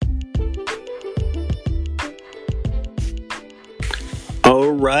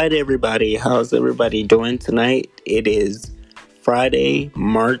right, everybody. How's everybody doing tonight? It is Friday,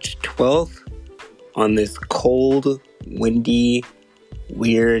 March 12th on this cold, windy,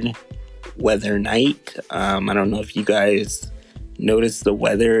 weird weather night. I don't know if you guys noticed the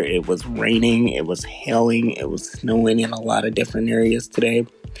weather. It was raining, it was hailing, it was snowing in a lot of different areas today.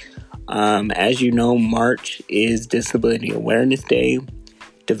 As you know, March is Disability Awareness Day,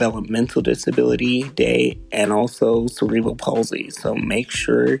 Developmental Disability Day, and also Cerebral Palsy. So make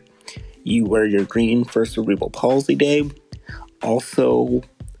sure you wear your green for Cerebral Palsy Day. Also,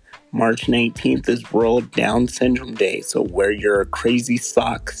 March 19th is World Down Syndrome Day. So wear your crazy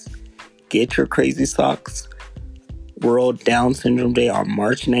socks. Get your crazy socks. World Down Syndrome Day on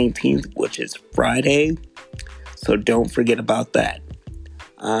March 19th, which is Friday. So don't forget about that.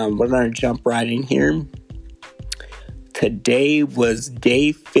 We're going to jump right in here. Today was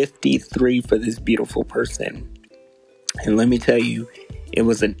day 53 for this beautiful person. And let me tell you, it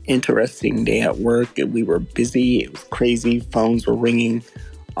was an interesting day at work. And we were busy. It was crazy. Phones were ringing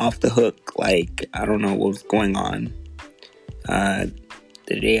off the hook. Like, I don't know what was going on. The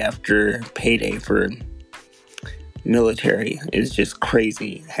day after payday for military is just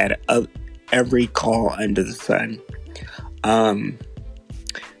crazy. Had every call under the sun.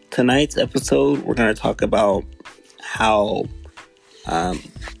 Tonight's episode, we're going to talk about how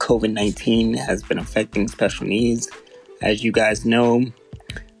COVID-19 has been affecting special needs. As you guys know,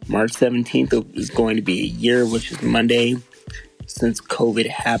 March 17th is going to be a year, which is Monday, since COVID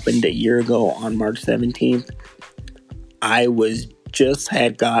happened a year ago on March 17th. I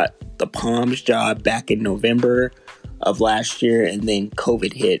had got the Palms job back in November of last year, and then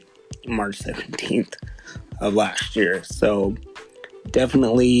COVID hit March 17th of last year. So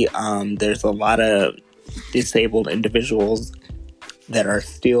definitely there's a lot of disabled individuals that are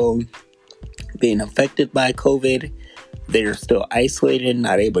still being affected by COVID. They're still isolated,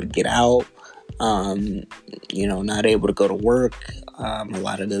 not able to get out, not able to go to work. A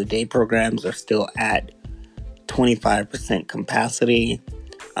lot of the day programs are still at 25% capacity.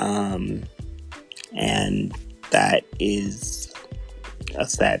 And that is a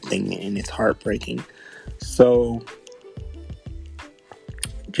sad thing, and it's heartbreaking. So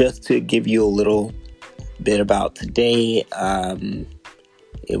just to give you a little bit about today,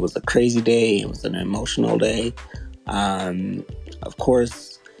 it was a crazy day. It was an emotional day. Of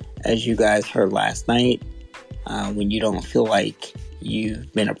course, as you guys heard last night, when you don't feel like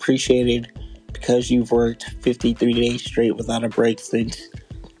you've been appreciated because you've worked 53 days straight without a break since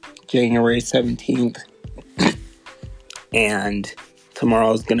January 17th, and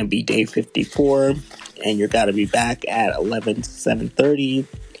tomorrow is going to be day 54, and you're got to be back at 11 to 7:30.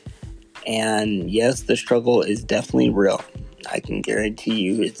 And yes, the struggle is definitely real. I can guarantee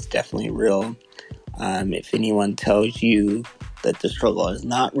you it's definitely real. If anyone tells you that the struggle is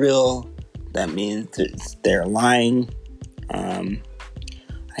not real, that means they're lying.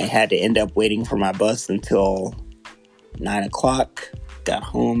 I had to end up waiting for my bus until 9 o'clock. Got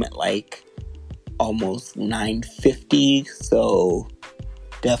home at like almost 9:50. So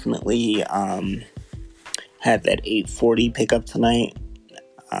definitely had that 8:40 pickup tonight.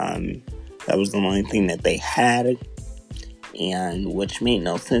 That was the only thing that they had, and which made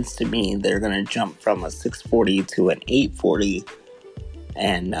no sense to me. They're gonna jump from a 6:40 to an 8:40,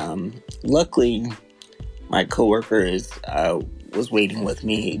 and luckily my coworker was waiting with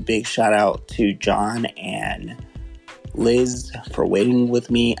me. Big shout out to John and Liz for waiting with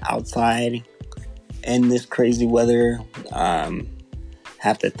me outside in this crazy weather.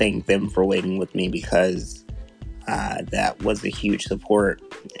 Have to thank them for waiting with me, because that was a huge support,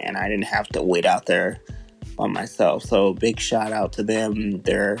 and I didn't have to wait out there by myself. So big shout out to them.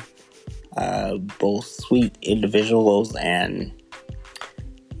 They're both sweet individuals, and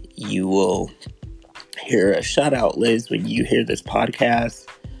you will hear a shout out, Liz, when you hear this podcast.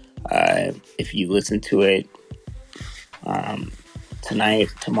 If you listen to it tonight,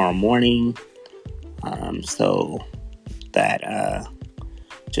 tomorrow morning. So that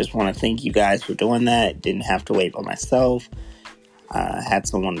just want to thank you guys for doing that. Didn't have to wait by myself. Had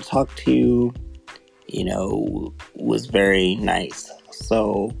someone to talk to, was very nice.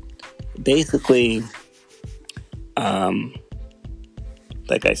 So basically,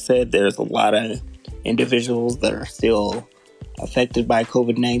 like I said, there's a lot of individuals that are still affected by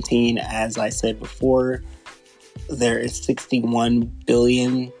COVID-19. As I said before, there is 61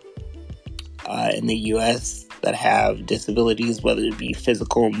 billion in the U.S. that have disabilities, whether it be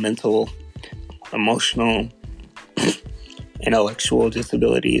physical, mental, emotional, intellectual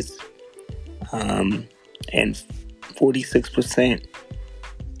disabilities. And 46%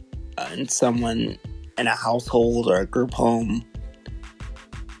 in someone in a household or a group home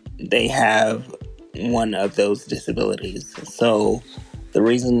they have one of those disabilities. So the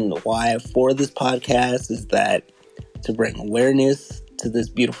reason why for this podcast is that to bring awareness to this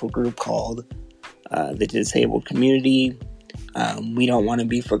beautiful group called the disabled community. We don't want to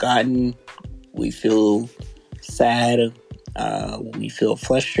be forgotten. We feel sad. We feel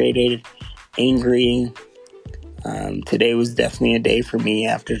frustrated, angry. Today was definitely a day for me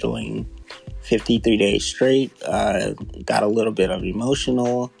after doing 53 days straight. Got a little bit of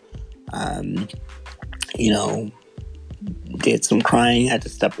emotional. Did some crying. Had to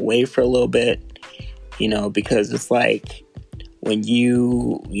step away for a little bit. Because it's like when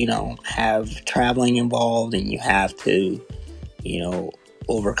you have traveling involved and you have to,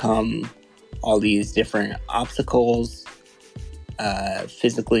 overcome all these different obstacles,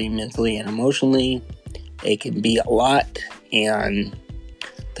 physically, mentally, and emotionally. It can be a lot, and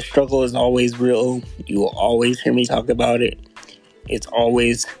the struggle is always real. You will always hear me talk about it. It's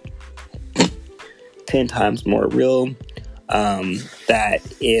always 10 times more real. That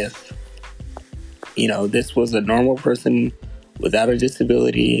if, this was a normal person without a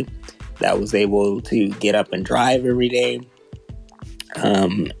disability that was able to get up and drive every day,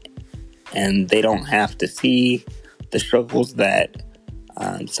 and they don't have to see the struggles that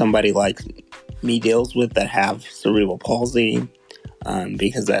somebody like me deals with that have cerebral palsy,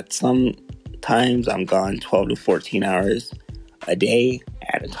 because at some times I'm gone 12 to 14 hours a day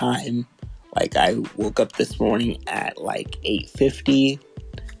at a time. Like I woke up this morning at like 8:50.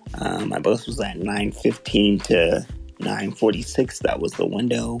 My bus was at 9:15 to 9:46. That was the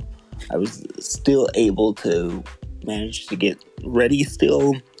window. I was still able to manage to get ready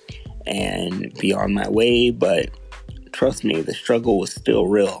still and be on my way, but trust me, the struggle was still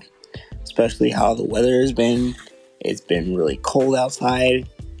real, especially how the weather has been. It's been really cold outside,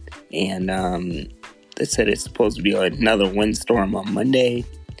 and they said it's supposed to be another windstorm on Monday,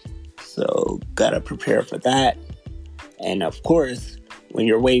 so gotta prepare for that. And of course, when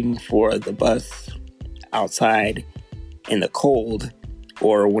you're waiting for the bus outside in the cold,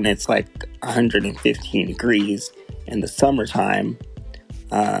 or when it's like 115 degrees in the summertime,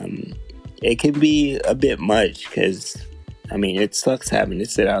 it can be a bit much, because it sucks having to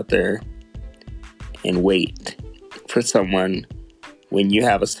sit out there and wait for someone when you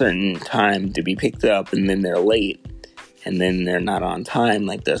have a certain time to be picked up, and then they're late, and then they're not on time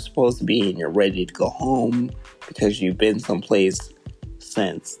like they're supposed to be, and you're ready to go home because you've been someplace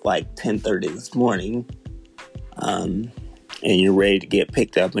since like 10:30 this morning, and you're ready to get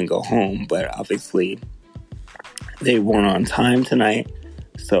picked up and go home. But obviously they weren't on time tonight,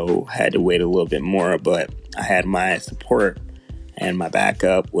 so had to wait a little bit more. But I had my support and my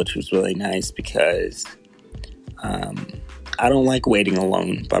backup, which was really nice, because I don't like waiting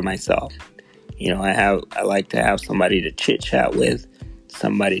alone by myself. I like to have somebody to chit chat with,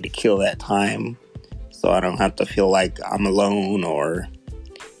 somebody to kill that time, so I don't have to feel like I'm alone or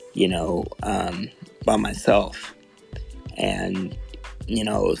by myself. And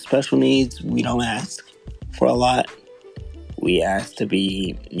special needs, we don't ask for a lot. We ask to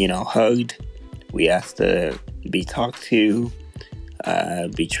be hugged. We ask to be talked to,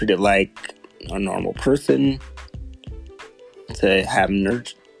 be treated like a normal person, to have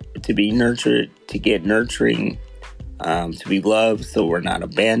to be nurtured, to get nurturing, to be loved, so we're not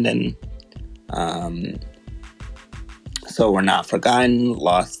abandoned, so we're not forgotten,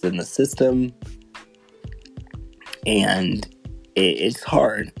 lost in the system. And it's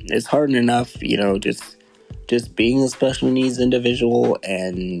hard. It's hard enough, just being a special needs individual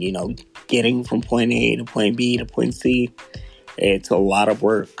and, getting from point A to point B to point C. It's a lot of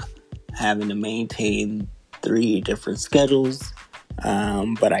work having to maintain 3 different schedules.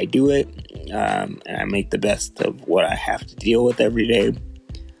 But I do it, and I make the best of what I have to deal with every day.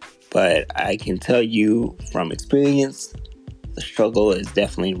 But I can tell you from experience, the struggle is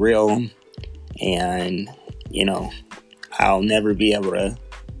definitely real, and, I'll never be able to,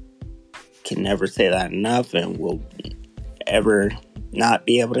 can never say that enough, and will ever not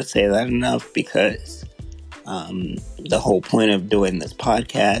be able to say that enough, because the whole point of doing this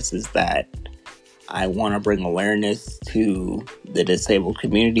podcast is that I want to bring awareness to the disabled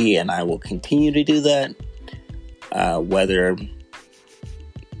community, and I will continue to do that, whether,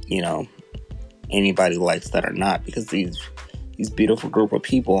 anybody likes that or not, because these beautiful group of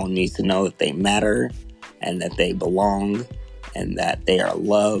people needs to know that they matter, and that they belong, and that they are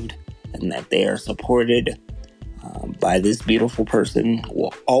loved, and that they are supported by this beautiful person.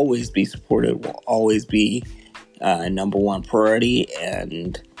 Will always be supported, will always be number one priority.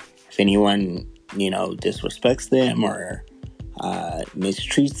 And if anyone disrespects them or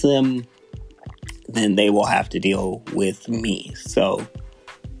mistreats them, then they will have to deal with me. So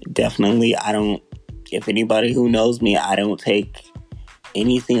definitely, if anybody who knows me, I don't take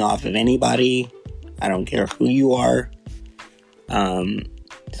anything off of anybody. I don't care who you are,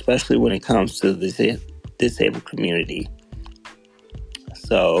 especially when it comes to the disabled community.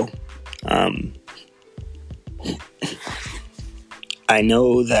 So, I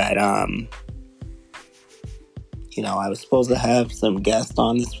know that, I was supposed to have some guests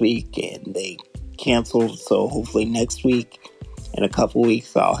on this week and they canceled. So hopefully next week, in a couple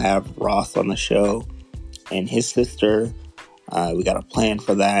weeks, I'll have Ross on the show and his sister. We got a plan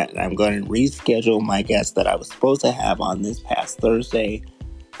for that. I'm going to reschedule my guest that I was supposed to have on this past Thursday.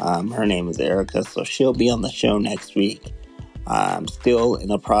 Her name is Erica, so she'll be on the show next week. I'm still in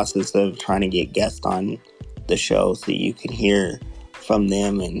the process of trying to get guests on the show so you can hear from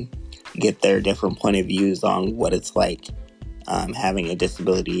them and get their different point of views on what it's like having a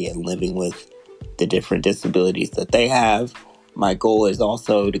disability and living with the different disabilities that they have. My goal is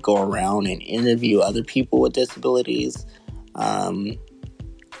also to go around and interview other people with disabilities.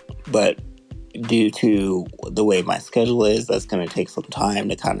 But due to the way my schedule is, that's going to take some time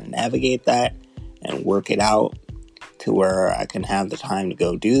to kind of navigate that and work it out to where I can have the time to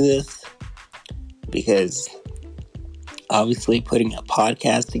go do this. Because obviously putting a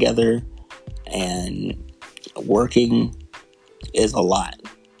podcast together and working is a lot.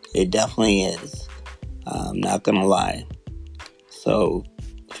 It definitely is. I'm not going to lie. So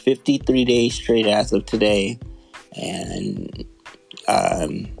 53 days straight as of today. And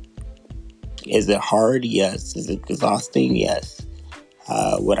is it hard? Yes. Is it exhausting? Yes.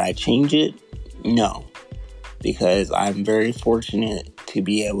 Would I change it? No. Because I'm very fortunate to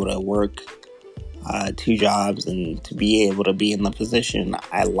be able to work 2 jobs and to be able to be in the position.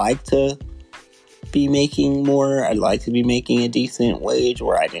 I like to be making more. I'd like to be making a decent wage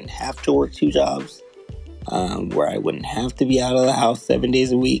where I didn't have to work 2 jobs. Where I wouldn't have to be out of the house 7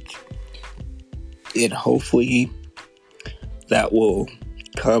 days a week. And hopefully that will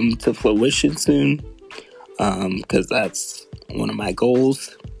come to fruition soon. Because that's one of my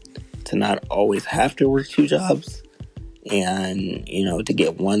goals, to not always have to work 2 jobs. And, to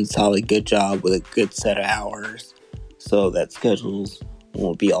get one solid good job with a good set of hours so that schedules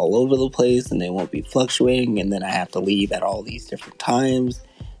won't be all over the place and they won't be fluctuating. And then I have to leave at all these different times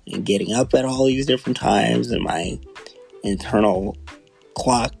and getting up at all these different times, and my internal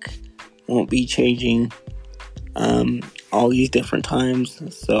clock won't be changing all these different times.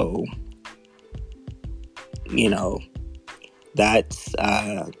 So, that's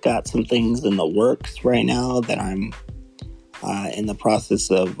got some things in the works right now that I'm in the process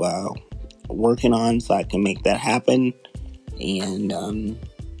of working on, so I can make that happen. And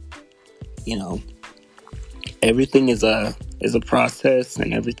everything is a process,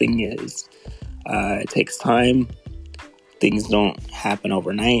 and everything is it takes time. Things don't happen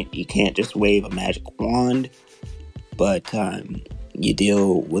overnight. You can't just wave a magic wand, but you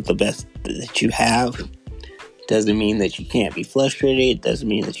deal with the best that you have. Doesn't mean that you can't be frustrated. Doesn't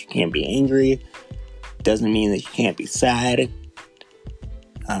mean that you can't be angry. Doesn't mean that you can't be sad.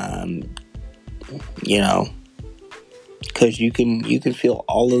 Because you can feel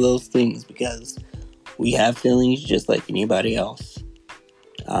all of those things, because we have feelings just like anybody else.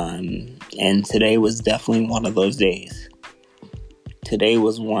 And today was definitely one of those days. Today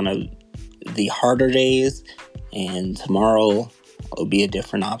was one of the harder days, and tomorrow will be a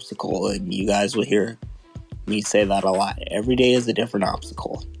different obstacle. And you guys will hear me say that a lot. Every day is a different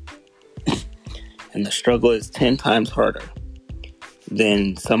obstacle. And the struggle is 10 times harder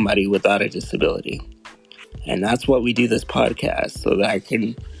than somebody without a disability. And that's what we do this podcast, so that I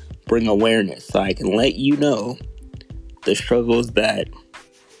can bring awareness, so I can let you know the struggles that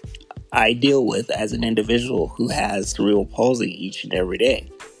I deal with as an individual who has cerebral palsy each and every day.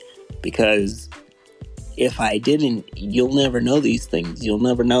 Because if I didn't, you'll never know these things. You'll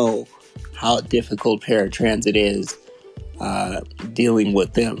never know how difficult paratransit is, dealing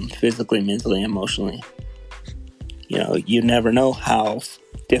with them physically, mentally, emotionally. You never know how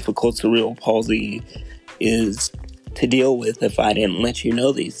difficult cerebral palsy is to deal with if I didn't let you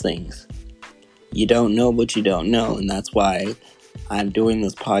know these things. You don't know what you don't know, and that's why I'm doing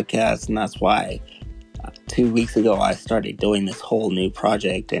this podcast, and that's why 2 weeks ago I started doing this whole new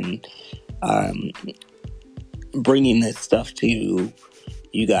project and bringing this stuff to you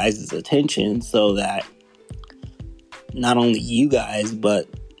guys' attention, so that not only you guys, but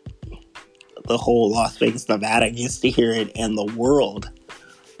the whole Las Vegas, Nevada gets to hear it, and the world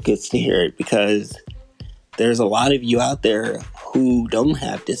gets to hear it, because there's a lot of you out there who don't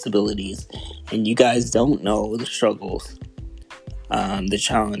have disabilities, and you guys don't know the struggles, the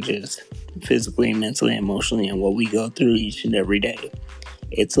challenges, physically, mentally, emotionally, and what we go through each and every day.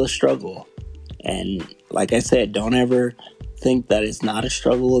 it's a struggle. And like I said, don't ever think that it's not a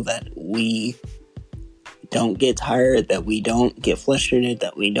struggle, that we don't get tired, that we don't get frustrated,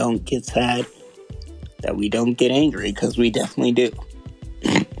 that we don't get sad, that we don't get angry, because we definitely do.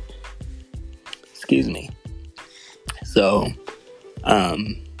 Excuse me. So,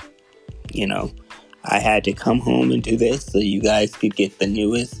 I had to come home and do this so you guys could get the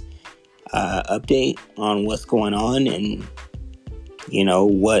newest update on what's going on and,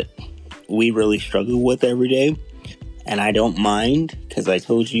 what we really struggle with every day. And I don't mind, because I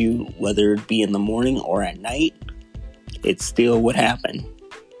told you, whether it be in the morning or at night, it still would happen.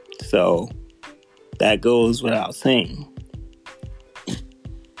 So that goes without saying.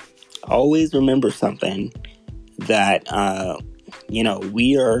 Always remember something, that,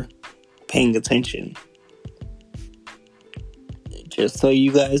 we are paying attention. Just so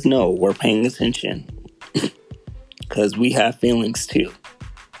you guys know, we're paying attention. Because we have feelings too.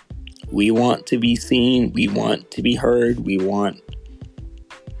 We want to be seen. We want to be heard. We want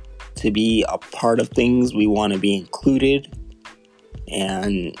to be a part of things. We want to be included.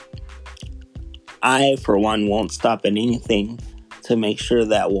 And I, for one, won't stop at anything to make sure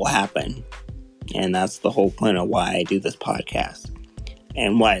that will happen. And that's the whole point of why I do this podcast.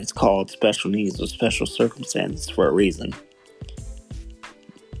 And why it's called Special Needs with Special Circumstances, for a reason.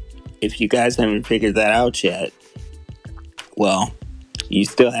 If you guys haven't figured that out yet, well, you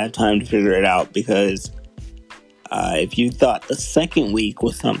still have time to figure it out, because if you thought the second week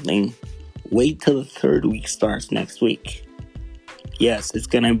was something, wait till the third week starts next week. Yes, it's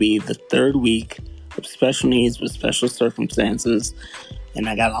going to be the third week of Special Needs with Special Circumstances, and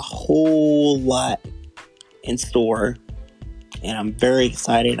I got a whole lot in store, and I'm very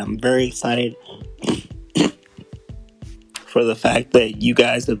excited. I'm very excited for the fact that you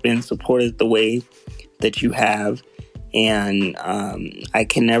guys have been supported the way that you have. And I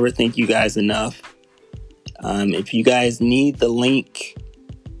can never thank you guys enough. If you guys need the link,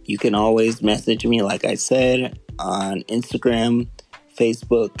 you can always message me, like I said, on Instagram,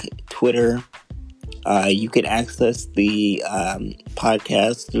 Facebook, Twitter. You can access the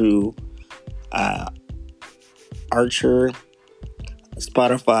podcast through Archer,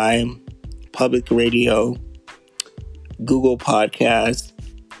 Spotify, Public Radio, Google Podcasts,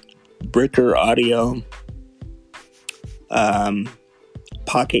 Breaker Audio,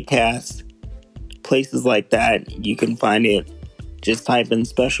 Pocket Cast, places like that. You can find it. Just type in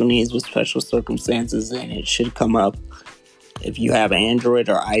Special Needs with Special Circumstances and it should come up. If you have Android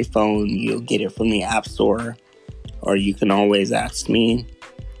or iPhone, you'll get it from the App Store, or you can always ask me.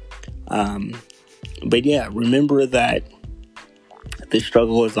 But yeah, remember that the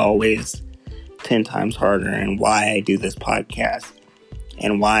struggle is always 10 times harder, and why I do this podcast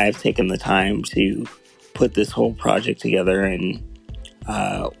and why I've taken the time to put this whole project together, and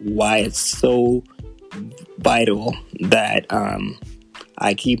why it's so vital that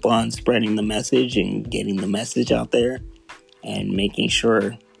I keep on spreading the message and getting the message out there and making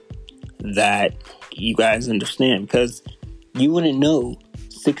sure that you guys understand, because you wouldn't know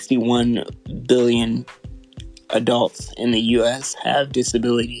 61 billion adults in the U.S. have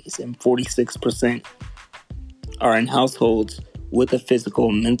disabilities, and 46% are in households with a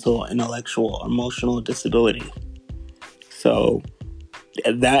physical, mental, intellectual, emotional disability. So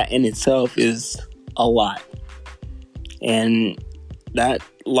that in itself is a lot. And that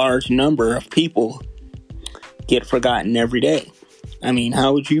large number of people get forgotten every day. I mean,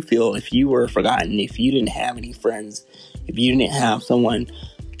 how would you feel if you were forgotten, if you didn't have any friends, if you didn't have someone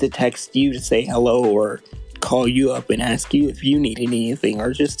to text you to say hello or call you up and ask you if you needed anything,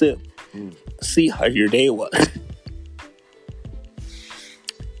 or just to see how your day was?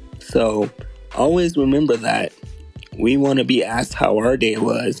 So always remember that we want to be asked how our day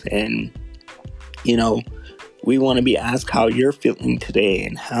was, and we want to be asked how you're feeling today,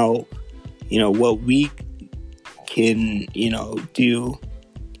 and how what we can do,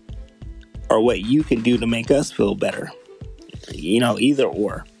 or what you can do to make us feel better. Either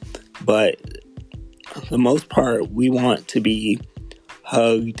or. But for the most part, we want to be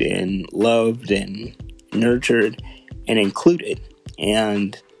hugged and loved and nurtured and included.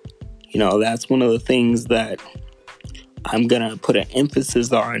 And that's one of the things that I'm going to put an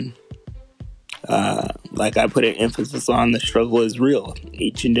emphasis on. Like I put an emphasis on, the struggle is real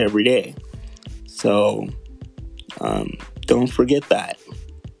each and every day. So don't forget that.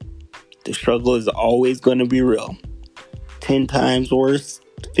 The struggle is always going to be real. 10 times worse,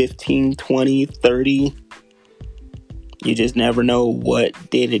 15, 20, 30. You just never know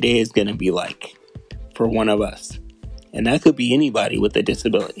what day-to-day is going to be like for one of us. And that could be anybody with a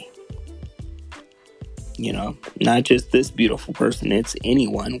disability. not just this beautiful person, it's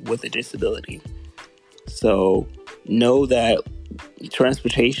anyone with a disability. So know that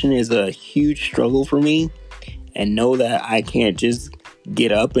transportation is a huge struggle for me, and know that I can't just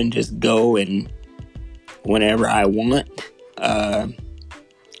get up and just go and whenever I want.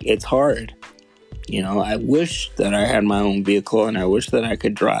 It's hard. I wish that I had my own vehicle, and I wish that I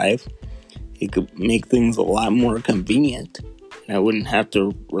could drive. It could make things a lot more convenient, and I wouldn't have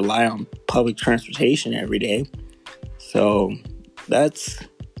to rely on public transportation every day. So that's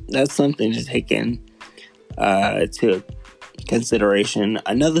something to take into consideration.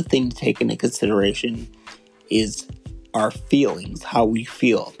 Another thing to take into consideration is our feelings, how we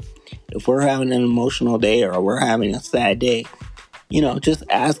feel. If we're having an emotional day or we're having a sad day, just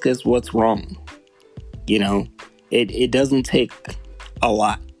ask us what's wrong. It doesn't take a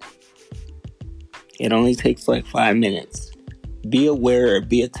lot. It only takes like 5 minutes. Be aware,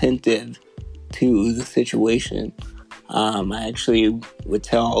 be attentive to the situation. I actually would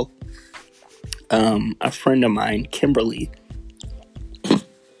tell a friend of mine, Kimberly,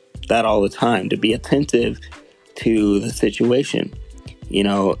 that all the time, to be attentive to the situation.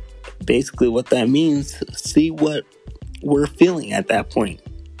 Basically what that means, see what we're feeling at that point.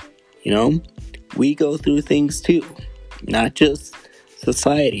 We go through things too, not just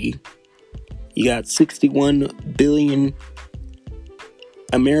society. You got 61 billion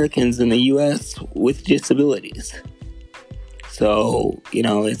Americans in the US with disabilities. So,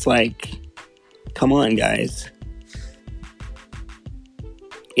 it's like, come on, guys.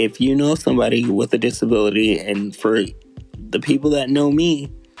 If you know somebody with a disability, and for the people that know me,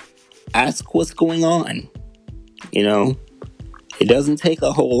 ask what's going on. It doesn't take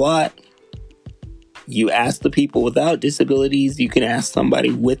a whole lot. You ask the people without disabilities, you can ask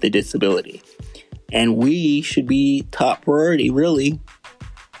somebody with a disability. And we should be top priority, really.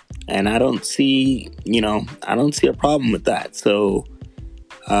 And I don't see a problem with that. So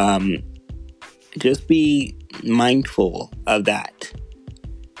just be mindful of that.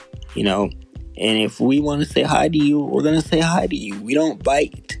 And if we want to say hi to you, we're going to say hi to you. We don't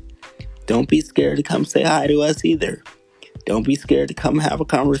bite. Don't be scared to come say hi to us either. Don't be scared to come have a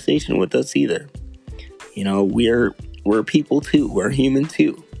conversation with us either. We're people too. We're human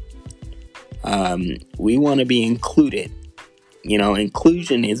too. We want to be included.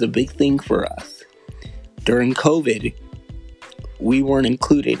 Inclusion is a big thing for us. During COVID, we weren't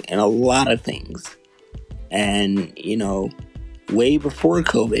included in a lot of things. And, way before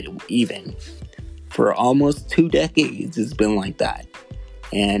COVID, even, for almost 2 decades, it's been like that.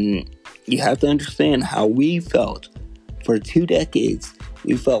 And you have to understand how we felt. For 2 decades,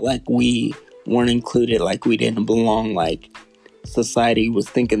 we felt like we weren't included, like we didn't belong, like society was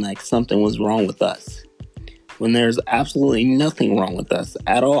thinking like something was wrong with us, when there's absolutely nothing wrong with us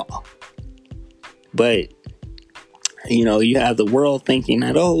at all. But, you have the world thinking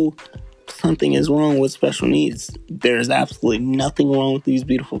that, something is wrong with special needs. There's absolutely nothing wrong with these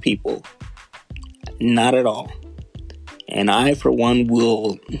beautiful people. Not at all. And I, for one,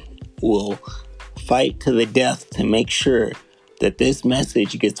 will fight to the death to make sure that this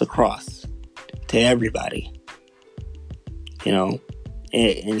message gets across to everybody. And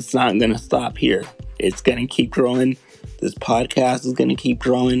it's not going to stop here. It's going to keep growing. This podcast is going to keep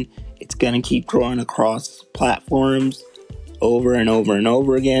growing. It's going to keep growing across platforms over and over and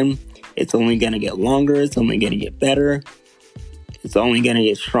over again. It's only going to get longer. It's only going to get better. It's only going to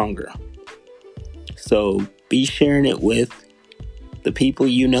get stronger. So be sharing it with the people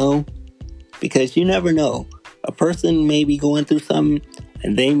you know, because you never know. A person may be going through something,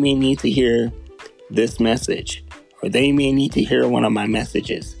 and they may need to hear this message, or they may need to hear one of my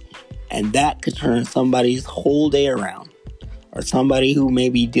messages, and that could turn somebody's whole day around. Or somebody who may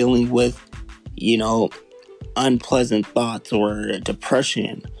be dealing with, unpleasant thoughts or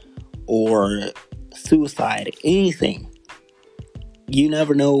depression or suicide, anything. You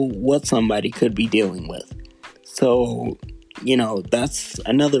never know what somebody could be dealing with. So, that's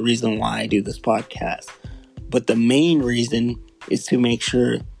another reason why I do this podcast. But the main reason is to make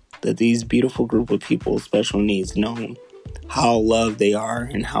sure that these beautiful group of people with special needs know how loved they are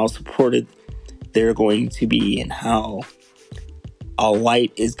and how supported they're going to be, and how a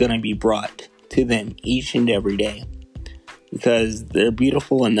light is going to be brought to them each and every day. Because they're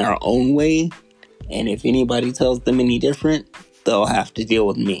beautiful in their own way, and if anybody tells them any different, they'll have to deal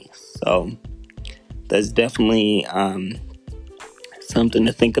with me. So that's definitely something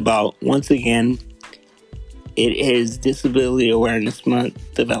to think about. Once again, it is Disability Awareness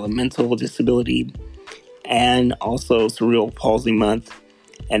Month, Developmental Disability, and also Cerebral Palsy Month.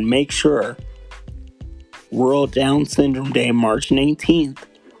 And make sure World Down Syndrome Day, March 19th,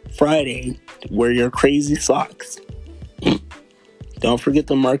 Friday, wear your crazy socks. Don't forget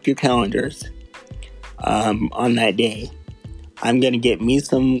to mark your calendars on that day. I'm gonna get me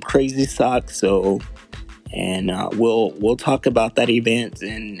some crazy socks, and we'll talk about that event.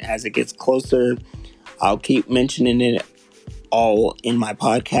 And as it gets closer, I'll keep mentioning it all in my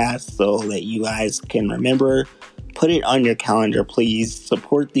podcast so that you guys can remember. Put it on your calendar, please.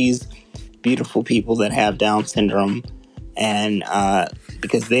 Support these beautiful people that have Down syndrome, and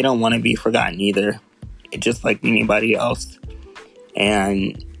because they don't want to be forgotten either, just like anybody else.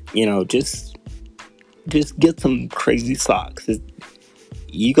 And just get some crazy socks.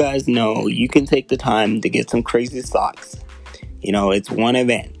 You guys know you can take the time to get some crazy socks. It's one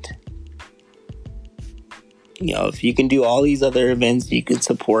event. If you can do all these other events, you can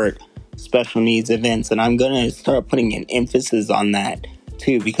support special needs events. And I'm going to start putting an emphasis on that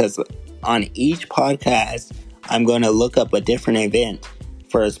too, because on each podcast, I'm going to look up a different event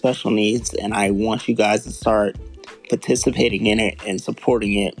for special needs. And I want you guys to start participating in it and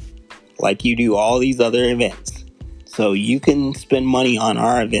supporting it like you do all these other events. So you can spend money on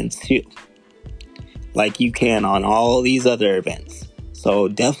our events too, like you can on all these other events. So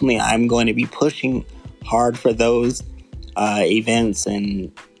definitely I'm going to be pushing hard for those events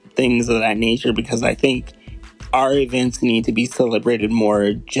and things of that nature, because I think our events need to be celebrated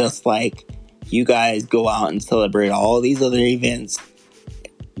more, just like you guys go out and celebrate all these other events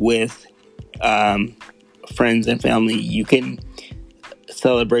with friends and family. You can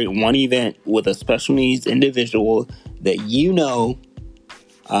celebrate one event with a special needs individual that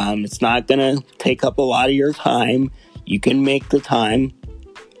it's not gonna take up a lot of your time. You can make the time,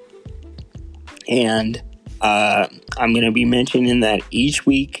 and I'm gonna be mentioning that each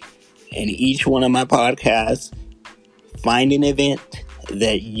week in each one of my podcasts. Find an event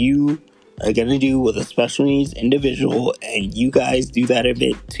that you are gonna do with a special needs individual, and you guys do that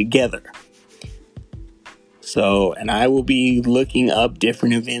event together. So, and I will be looking up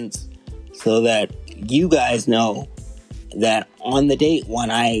different events so that you guys know that on the date when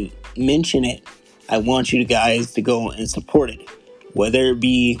I mention it, I want you guys to go and support it. Whether it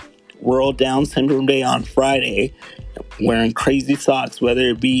be World Down Syndrome Day on Friday, wearing crazy socks,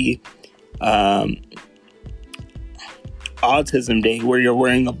 whether it be Autism Day, where you're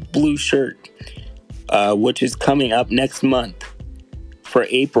wearing a blue shirt, which is coming up next month for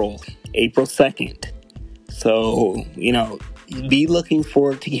April 2nd. So, be looking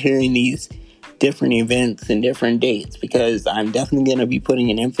forward to hearing these different events and different dates, because I'm definitely going to be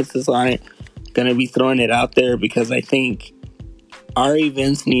putting an emphasis on it. Going to be throwing it out there because I think our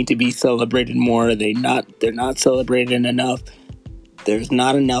events need to be celebrated more. They're not celebrated enough. There's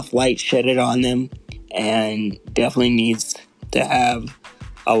not enough light shedded on them, and definitely needs to have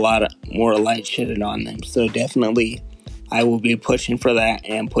a lot more light shedded on them. So definitely I will be pushing for that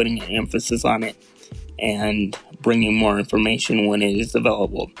and putting an emphasis on it, and bringing more information when it is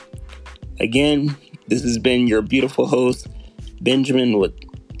available. Again, this has been your beautiful host, Benjamin, with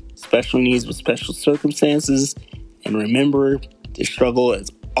Special Needs with Special Circumstances. And remember, the struggle is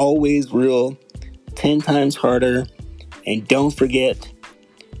always real, 10 times harder. And don't forget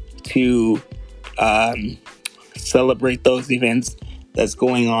to celebrate those events that's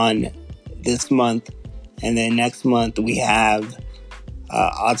going on this month. And then next month we have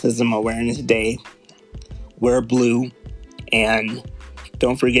Autism Awareness Day. Wear blue. And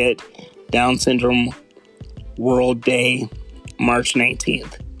don't forget Down Syndrome World Day, March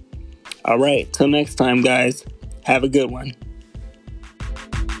 19th. All right, till next time, guys. Have a good one.